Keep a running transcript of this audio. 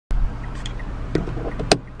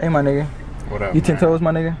Hey, my nigga. What up, You 10 man? toes,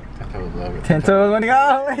 my nigga? 10 toes, love it. 10 toes, my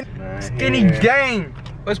nigga. Oh, Skinny gang.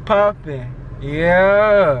 What's poppin'?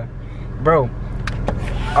 Yeah. Bro.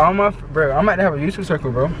 I'm about to have a YouTube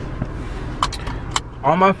circle, bro.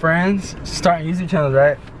 All my friends starting YouTube channels,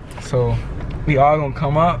 right? So we all gonna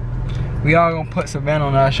come up. We all gonna put Savannah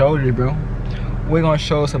on our shoulders, bro. We gonna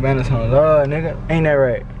show Savannah some love, nigga. Ain't that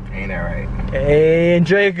right? Ain't that right? Hey,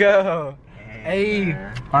 Draco. Hey,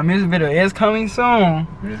 my music video is coming soon.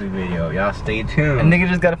 Music video, y'all stay tuned. A nigga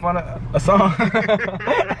just gotta find a song.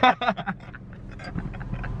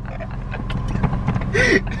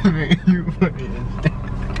 You funny as shit.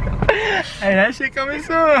 Hey, that shit coming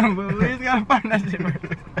soon, but we just gotta find that shit first.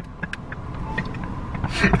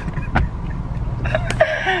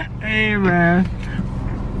 Hey, man.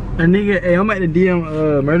 A nigga, hey, I'm at the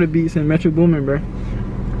DM Murder Beats and Metro Boomin, bro.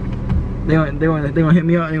 They gonna hit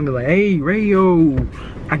me up and they gonna be like, hey, Rayo,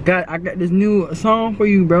 I got this new song for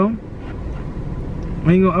you, bro.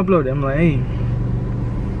 When you gonna upload it? I'm like, hey,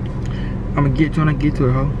 I'm gonna trying to get to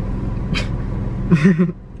it, ho.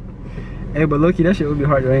 Hey, but low-key, that shit would be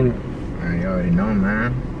hard to, ain't it? Man, you already know,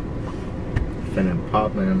 man. Finna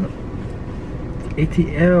poppin'.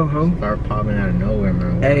 ATL, ho. Start popping out of nowhere,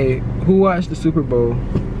 man. Hey, who watched the Super Bowl?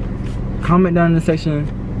 Comment down in the section.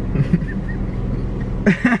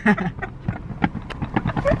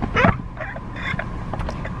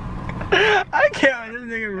 I can't with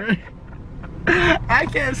this nigga, bro. I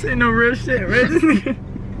can't say no real shit, bro. This nigga.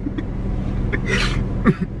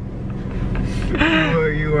 Boy,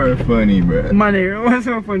 you are funny, bro. My nigga, what's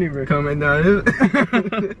so funny, bro? Coming down this.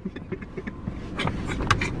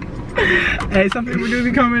 Hey, some people do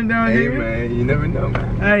be coming down Hey, here. man, you never know,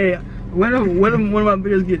 man. Hey, what if one of my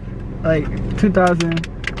videos get like 2,000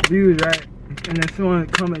 views, right? And then someone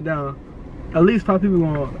comment down, at least 5 people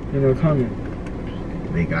gonna, comment.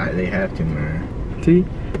 They have to, man. See,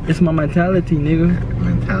 it's my mentality, nigga.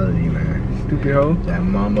 Mentality, man. Stupid hoe. That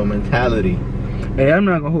Mamba mentality. Hey, I'm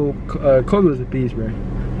not gonna hold Kobe was a beast, bro.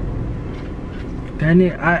 That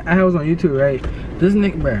nigga, I was on YouTube, right? This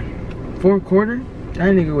nigga, bro, fourth quarter,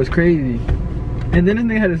 that nigga was crazy. And then this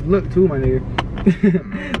nigga had this look too, my nigga.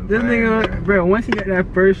 This nigga, bro, once he got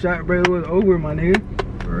that first shot, bro, it was over, my nigga.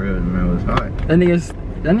 For real, man, it was hot. That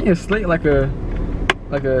nigga slayed like a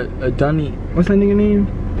Donny. What's that nigga name?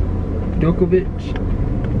 Djokovic.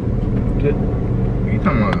 You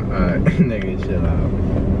talking about nigga, chill out.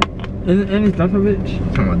 Isn't it Djokovic? You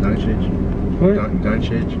talking about Doncic? What?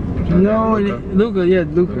 Doncic? No, Luka. Yeah,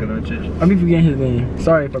 Luka. Luka Doncic. I be forgetting his name.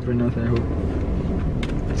 Sorry if I pronounce that, ho.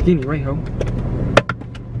 Skinny, right, ho?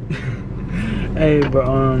 Hey, but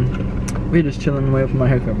we just chilling away from my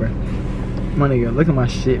haircut, bro. My nigga, look at my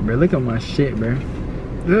shit, bro. Look at my shit, bro.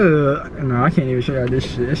 Ugh. No, I can't even show y'all this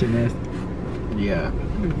shit. That shit nasty. Yeah.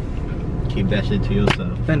 Keep that shit to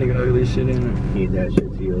yourself. That nigga ugly shit in it. Keep that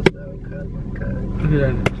shit to yourself, cuz. Look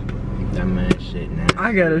at that. That man shit now.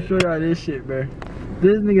 I gotta show y'all this shit, bro.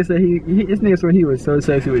 This nigga said this nigga swear he was so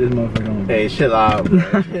sexy with this motherfucker on. Hey, chill out, bro.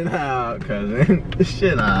 Chill out, cousin.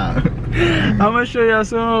 Chill out. I'ma show y'all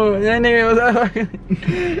soon. That nigga was that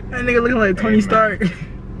nigga looking like Tony Stark.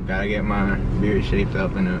 Gotta get my beard shaped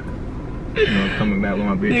up and coming back with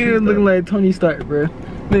my beard Nigga shaped was looking up. like Tony Stark, bro.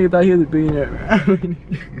 Nigga thought he was a billionaire, bro.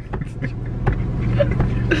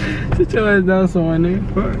 Sit your ass down somewhere, nigga.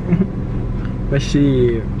 Fuck. But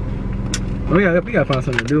shit, we gotta find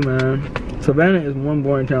something to do, man. Savannah is one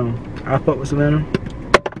boring town. I fuck with Savannah,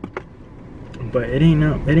 but it ain't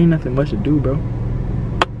nothing much to do, bro.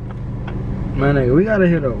 Man, nigga, we gotta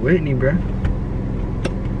hit up Whitney, bro.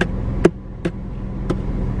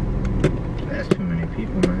 That's too many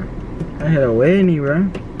people, man. I hit up Whitney, bro.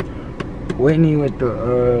 Whitney with the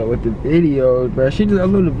videos, bro. She just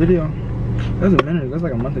uploaded a video. That was a minute. That was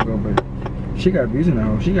like a month ago, but she got views in the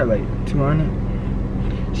house. She got like 200.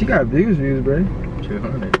 She got views, bro.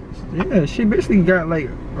 200. Yeah, she basically got like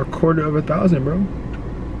 250,000, bro.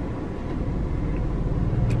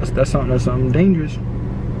 That's something dangerous.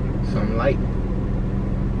 Something light.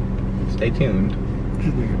 Stay tuned.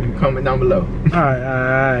 Comment down below.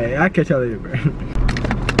 Alright. I'll catch y'all later, bro.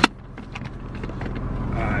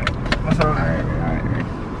 Alright. What's up?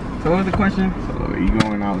 Alright. So what was the question? So you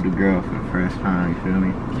going out with the girl for the first time, you feel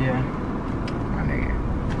me? Yeah. My nigga.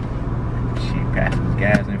 She passes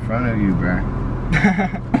gas in front of you, bro.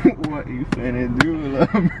 What you finna do,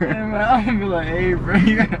 love, bro? Yeah, man, I'm gonna be like, hey, bro,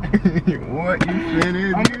 you gotta... What you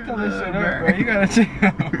finna I'm do, gonna tell this shit bro? up, bro. You gotta chill.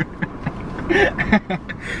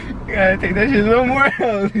 You gotta take that shit a little more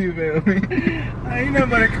else, you feel me? Ain't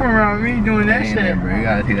nobody come around me doing that shit, bro. You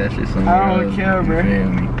gotta take that shit somewhere I don't else, care, bro. You feel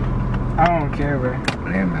me? I don't care, bro.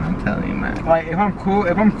 Yeah, man, I'm telling you, man. Like, if I'm cool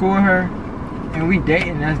with her, and we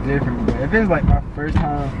dating, that's different. But if it's like my first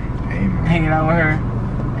time hanging out with her,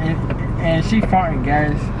 and she farting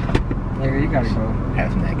gas, nigga, you gotta go.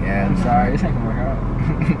 Have some of that gas. I'm sorry, this ain't gonna work out.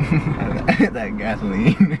 That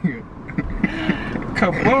gasoline, nigga.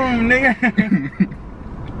 Kaboom, nigga.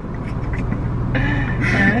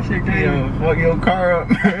 Man, that shit crazy. Yo, fuck your car up.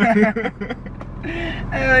 Hell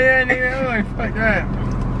yeah, nigga. I'm like, fuck that.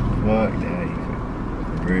 Fuck that.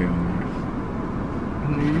 For real, man.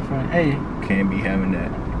 Nigga, you funny. Hey. Can't be having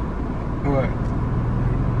that. What?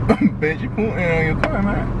 Bitch, you putting it on your car,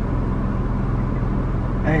 man.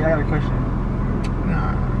 Hey, I got a question.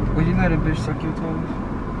 Nah. Would you let a bitch suck your toes?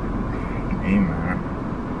 Hey, man.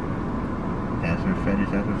 That's her fetish,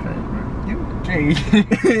 man. You gay.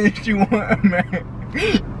 If you want, man.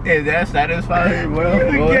 If that satisfies her,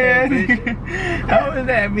 well, You go gay, ahead, bitch. How is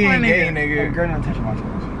that being gay, A nigga? girl not touching my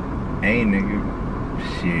toes. Hey, nigga.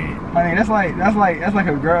 Shit. I mean, that's like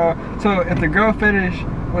a girl. So if the girl fetish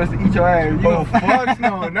was to eat your ass, you Oh, fuck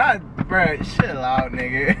no. Not, bruh. Chill out,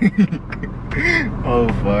 nigga. Oh,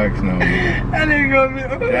 fuck no. That nigga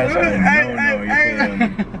gonna be. That's a no-no, you feel me?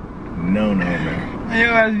 No, man. Hey, yo,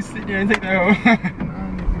 as you sit there and take that hoe. Nah,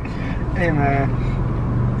 nigga. Hey, man.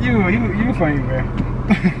 You funny, bro.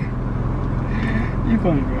 You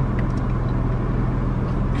funny, bro.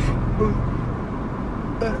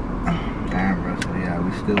 Damn, bro. So, yeah,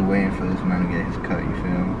 we still waiting for this man to get his cut, you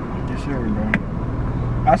feel me? Yes, sir, bro.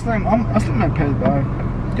 I still not pissed, dog.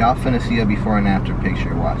 Y'all finna see a before and after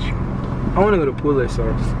picture, watch. I wanna go to Poulet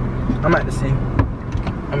Sauce. I'm at to see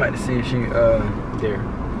if she there.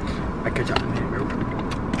 I catch y'all in a minute, bro.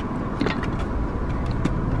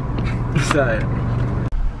 Side.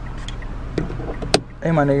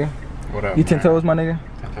 Hey, my nigga. What up, You 10 toes, my nigga?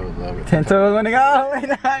 10 toes, love it. 10 toes, my nigga. Oh, wait,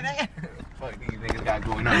 nah, nigga. Fuck these niggas got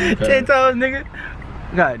going on. 10 toes, nigga.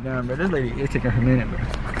 God damn, bro. This lady is taking her minute, bro.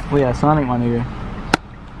 We at Sonic, my nigga.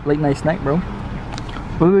 Late night snack, bro.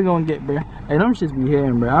 What we gonna get, bro? Hey, them shits be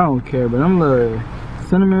hitting, bro. I don't care, but them little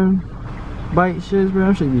cinnamon bite shits, bro.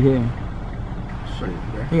 Them shits be hitting.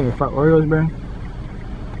 You got 5 Oreos, bro.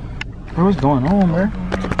 Bro, what's going on, bro?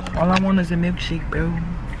 All I want is a milkshake, bro.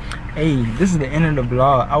 Hey, this is the end of the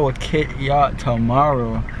vlog. I will catch y'all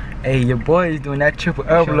tomorrow. Hey, your boy is doing that triple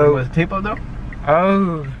upload. Was the tape up though?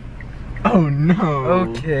 Oh. Oh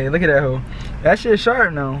no. Okay, look at that hoe. That shit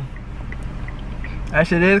sharp now. That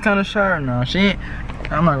shit is kind of sharp now. She ain't.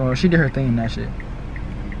 I'm not gonna. She did her thing in that shit.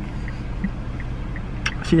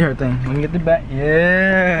 She did her thing. Let me get the back.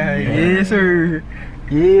 Yeah. Yes, sir.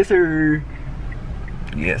 Yes, sir.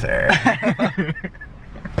 Yes, sir.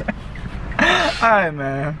 Alright,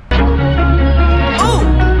 man. Ooh.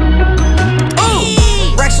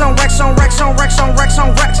 Ooh. Rex on Rex on Rex on Rex on Rex on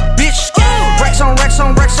Rex, bitch. Rex on Rex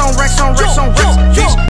on Rex on Rex on Rex on Rex, bitch.